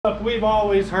We've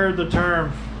always heard the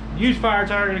term, use fire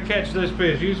tiger to catch this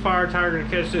fish, use fire tiger to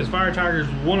catch this. Fire tiger is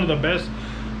one of the best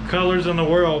colors in the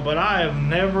world, but I have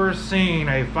never seen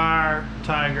a fire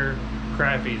tiger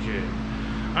crappie jig.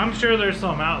 I'm sure there's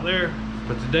some out there,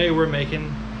 but today we're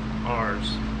making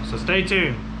ours. So stay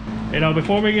tuned. You know,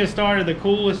 before we get started, the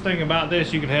coolest thing about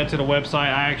this, you can head to the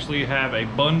website. I actually have a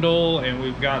bundle, and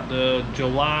we've got the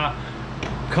July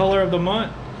color of the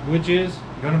month, which is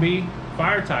gonna be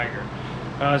fire tiger.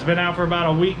 It's been out for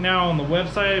about a week now on the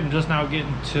website. I'm just now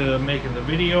getting to making the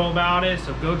video about it,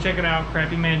 so go check it out,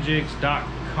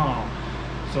 crappiemanjigs.com.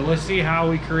 So let's see how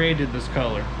we created this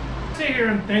color. Sit here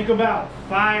and think about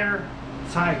fire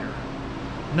tiger.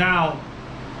 Now,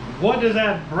 what does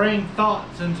that bring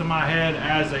thoughts into my head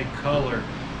as a color?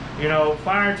 You know,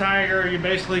 fire tiger, you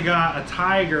basically got a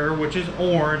tiger, which is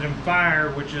orange, and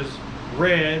fire, which is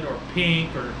red or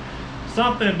pink or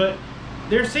something, but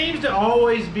there seems to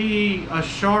always be a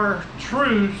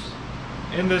chartreuse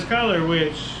in this color,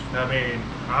 which, I mean,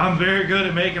 I'm very good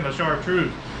at making a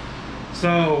chartreuse.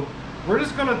 So we're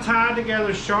just gonna tie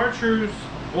together chartreuse,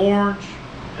 orange,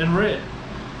 and red.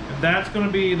 And that's gonna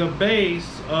be the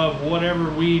base of whatever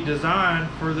we design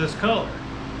for this color.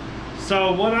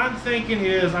 So what I'm thinking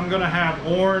is I'm gonna have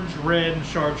orange, red, and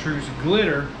chartreuse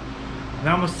glitter.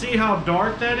 Now I'm gonna see how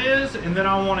dark that is, and then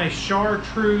I want a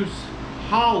chartreuse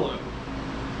hollow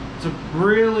to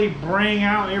really bring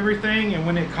out everything, and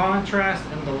when it contrasts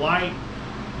in the light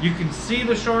you can see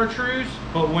the chartreuse,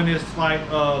 but when it's like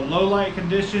low light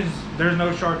conditions, there's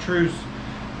no chartreuse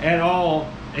at all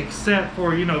except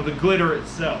for, you know, the glitter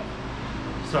itself.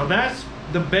 So that's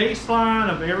the baseline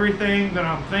of everything that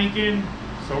I'm thinking,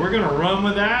 so we're gonna run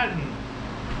with that and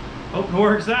hope it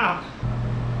works out.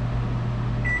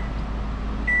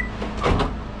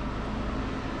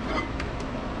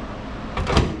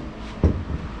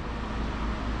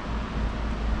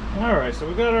 All right, so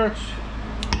we got our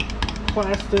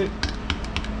plastic.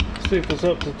 Let's see if it's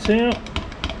up to temp.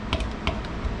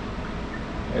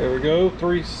 There we go,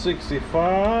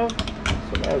 365. So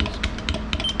that is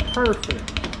perfect.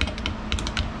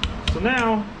 So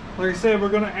now, like I said, we're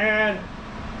gonna add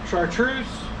chartreuse,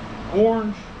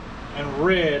 orange, and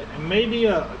red, and maybe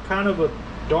a kind of a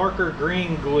darker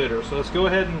green glitter. So let's go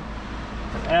ahead and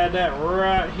add that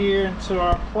right here into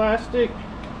our plastic,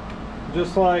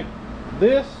 just like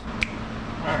this.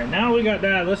 All right, now we got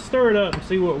that. Let's stir it up and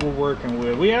see what we're working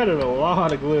with. We added a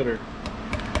lot of glitter,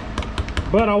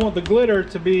 but I want the glitter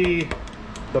to be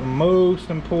the most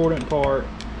important part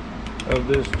of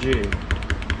this jig.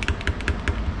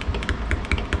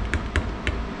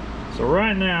 So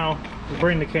right now, we'll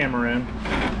bring the camera in.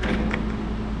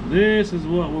 This is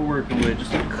what we're working with,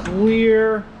 just a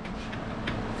clear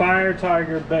fire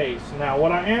tiger base. Now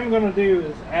what I am gonna do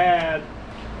is add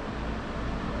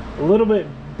a little bit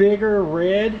bigger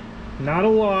red, not a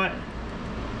lot,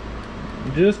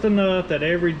 just enough that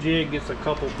every jig gets a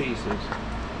couple pieces,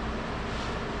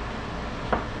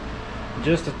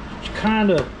 just to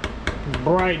kind of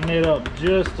brighten it up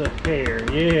just a hair.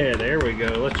 Yeah, there we go.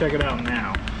 Let's check it out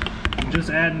now. I'm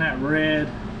just adding that red,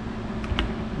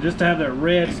 just to have that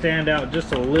red stand out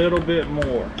just a little bit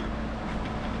more.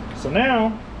 So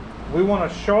now we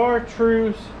want a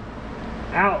chartreuse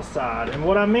outside, and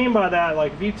what I mean by that,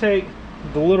 like if you take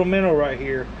the little minnow right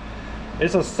here,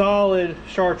 it's a solid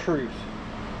chartreuse.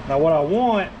 Now what I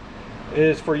want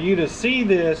is for you to see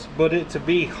this, but it to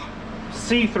be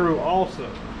see-through also.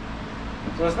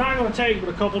 So it's not going to take but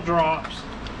a couple drops.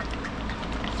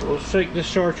 So let's shake this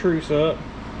chartreuse up.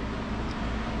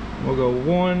 We'll go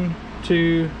 1,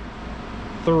 2,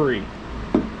 3.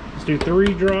 Let's do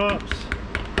 3 drops.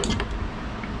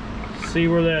 See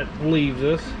where that leaves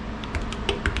us.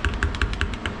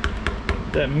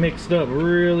 That mixed up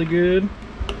really good.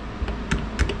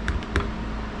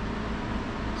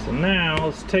 So now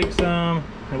let's take some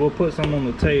and we'll put some on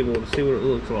the table to see what it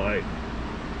looks like.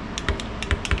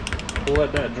 We'll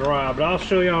let that dry, but I'll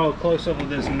show y'all a close-up of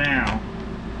this now.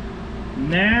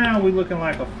 Now we're looking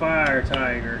like a fire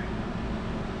tiger.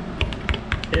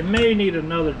 It may need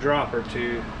another drop or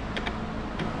two,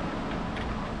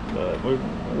 but we're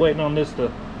waiting on this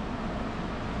to,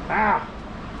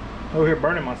 over here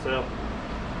burning myself.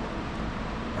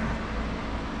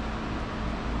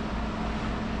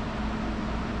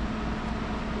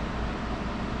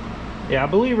 Yeah, I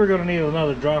believe we're gonna need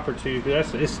another drop or two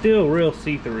because it's still real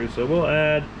see-through. So we'll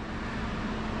add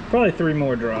probably 3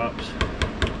 more drops.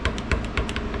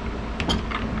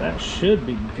 That should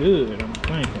be good, I'm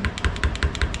thinking.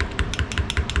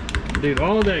 Dude,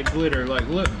 all of that glitter, like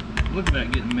look at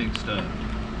that getting mixed up.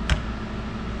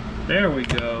 There we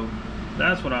go.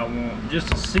 That's what I want, just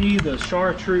to see the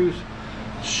chartreuse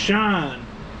shine.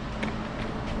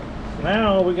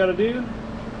 Now all we got to do,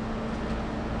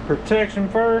 protection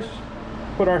first.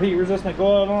 Put our heat resistant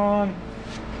glove on.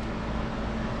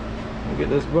 We'll get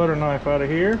this butter knife out of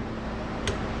here.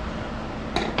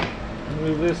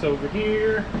 Move this over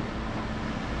here.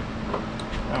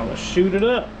 Now let's shoot it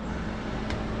up.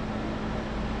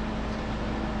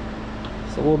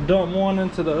 So we'll dump one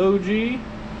into the OG.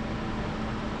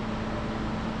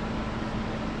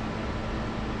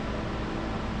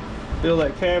 Fill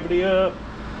that cavity up.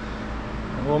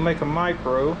 And we'll make a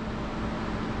micro.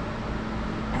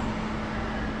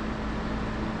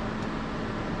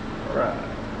 Alright.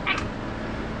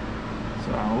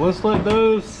 So let's let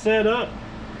those set up.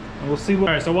 And we'll see what.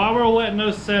 Alright, so while we're letting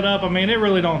those set up, I mean, it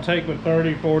really don't take but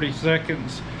 30-40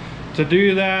 seconds to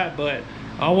do that, but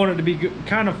I want it to be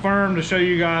kind of firm to show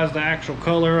you guys the actual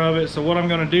color of it. So what I'm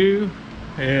going to do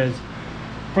is,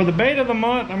 for the bait of the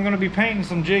month, I'm going to be painting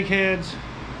some jig heads.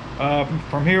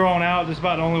 From here on out, this is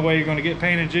about the only way you're going to get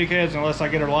painted jig heads, unless I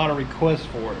get a lot of requests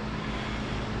for it.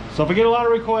 So if I get a lot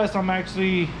of requests, I'm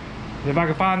actually, if I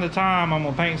can find the time, I'm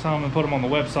going to paint some and put them on the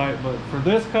website. But for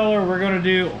this color, we're going to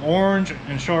do orange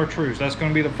and chartreuse. That's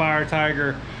going to be the Fire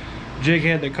Tiger jig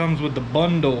head that comes with the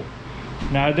bundle.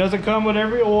 Now, it doesn't come with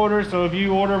every order, so if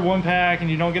you order one pack and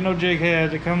you don't get no jig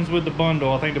heads, it comes with the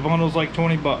bundle. I think the bundle's like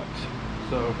 20 bucks.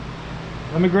 So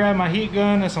let me grab my heat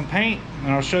gun and some paint,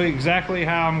 and I'll show you exactly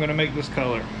how I'm going to make this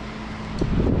color.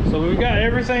 So we've got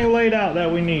everything laid out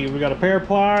that we need. We got a pair of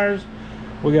pliers,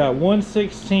 we got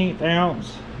 1/16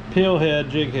 ounce pill head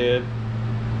jig head,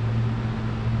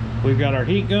 we've got our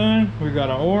heat gun, we've got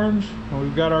our orange, and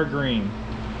we've got our green.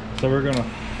 So we're going to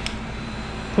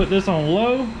put this on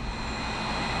low.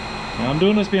 Now, I'm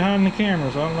doing this behind the camera,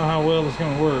 so I don't know how well it's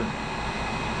going to work.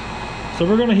 So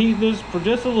we're going to heat this for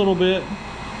just a little bit.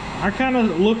 I kind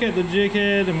of look at the jig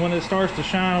head, and when it starts to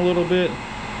shine a little bit,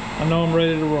 I know I'm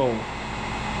ready to roll.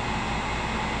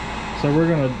 So we're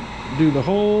going to do the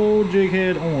whole jig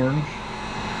head orange,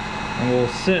 and we'll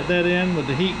set that in with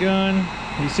the heat gun.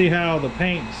 You see how the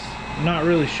paint's not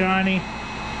really shiny?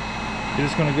 You're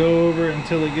just going to go over it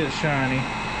until it gets shiny.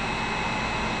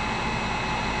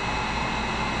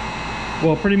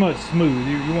 Well, pretty much smooth.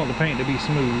 You want the paint to be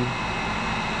smooth.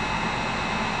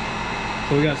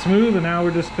 So we got smooth, and now we're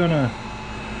gonna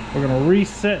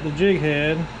reset the jig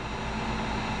head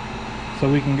so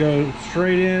we can go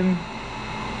straight in.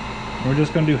 We're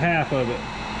just gonna do half of it.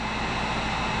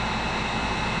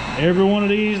 Every one of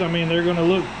these, I mean, they're gonna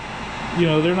look, you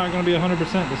know, they're not gonna be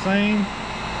 100% the same.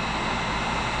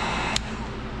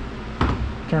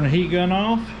 Turn the heat gun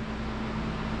off.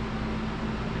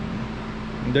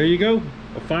 And there you go,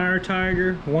 a Fire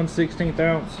Tiger 1/16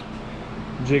 ounce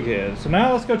jig head. So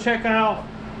now let's go check out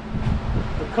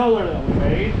the color that we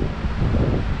made.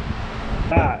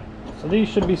 Alright, so these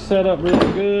should be set up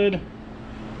really good.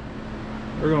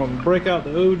 We're going to break out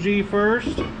the OG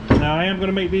first. Now I am going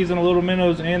to make these in the little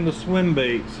minnows and the swim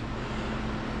baits.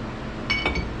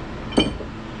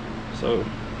 So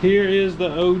here is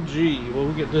the OG.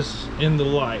 We'll get this in the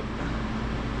light.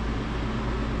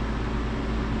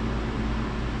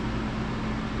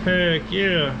 Heck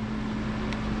yeah,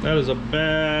 that is a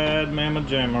bad mamma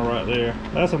jamma right there.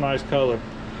 That's a nice color.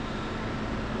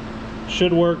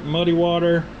 Should work muddy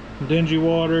water, dingy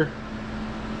water,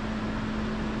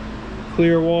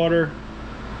 clear water,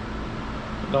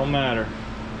 don't matter.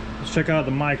 Let's check out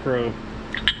the micro.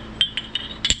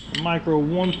 The micro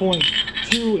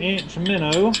 1.2 inch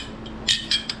minnow,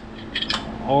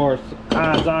 or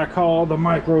as I call the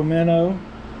micro minnow.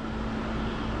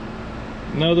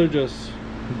 Another just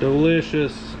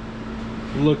delicious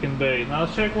looking bait. Now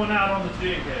let's check one out on the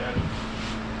jig head.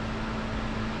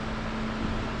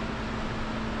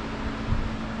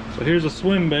 So here's a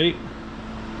swim bait.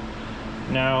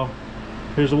 Now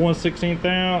here's a 1/16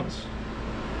 ounce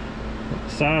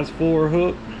size 4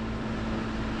 hook.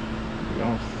 We're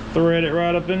gonna thread it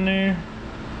right up in there,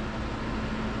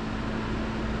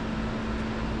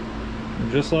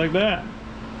 and just like that,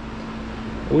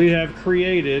 we have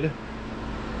created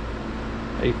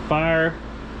a Fire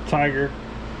Tiger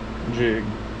jig.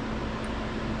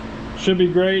 Should be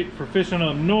great for fishing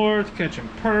up north, catching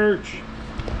perch,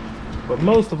 but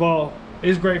most of all,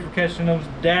 it's great for catching those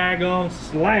daggone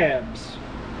slabs.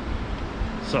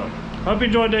 So, hope you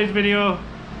enjoyed today's video.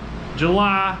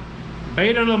 July,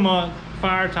 bait of the month,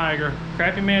 Fire Tiger,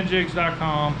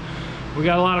 CrappieManJigs.com. We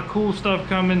got a lot of cool stuff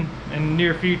coming in the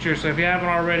near future, so if you haven't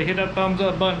already, hit that thumbs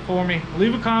up button for me.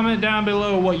 Leave a comment down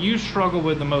below what you struggle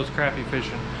with the most crappie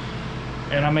fishing,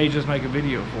 and I may just make a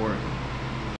video for it.